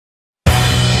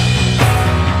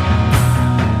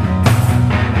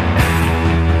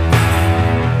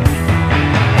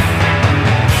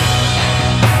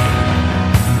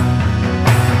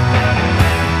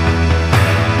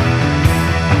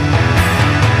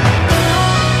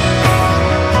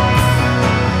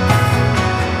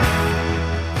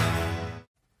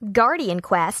Guardian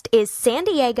Quest is San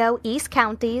Diego East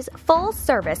County's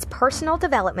full-service personal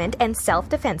development and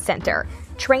self-defense center,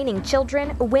 training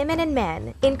children, women, and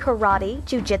men in karate,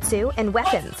 jiu-jitsu, and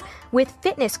weapons, with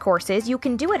fitness courses you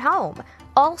can do at home,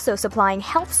 also supplying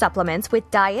health supplements with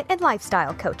diet and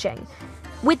lifestyle coaching.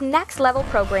 With next-level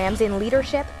programs in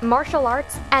leadership, martial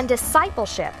arts, and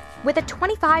discipleship, with a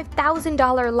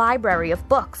 $25,000 library of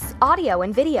books, audio,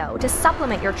 and video to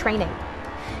supplement your training.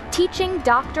 Teaching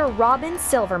Dr. Robin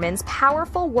Silverman's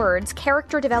Powerful Words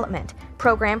Character Development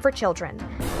program for children.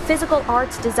 Physical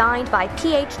arts designed by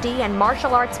PhD and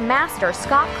martial arts master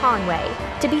Scot Conway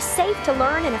to be safe to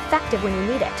learn and effective when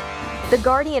you need it. The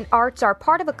Guardian Arts are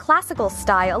part of a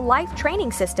classical-style life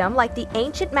training system like the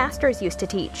ancient masters used to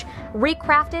teach,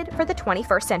 recrafted for the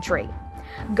 21st century.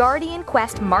 Guardian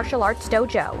Quest Martial Arts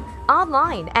Dojo,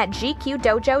 online at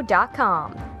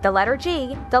gqdojo.com. The letter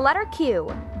G, the letter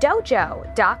Q,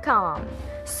 dojo.com.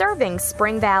 Serving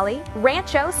Spring Valley,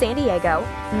 Rancho San Diego,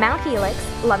 Mount Helix,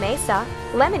 La Mesa,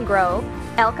 Lemon Grove,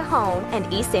 El Cajon,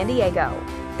 and East San Diego.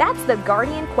 That's the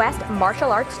Guardian Quest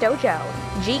Martial Arts Dojo,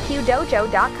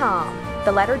 gqdojo.com.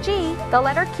 The letter G, the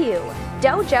letter Q,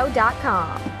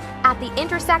 dojo.com. At the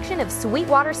intersection of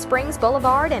Sweetwater Springs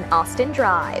Boulevard and Austin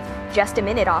Drive, just a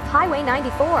minute off Highway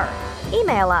 94.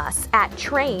 Email us at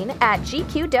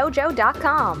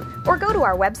train@gqdojo.com or go to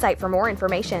our website for more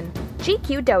information,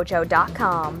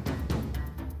 gqdojo.com.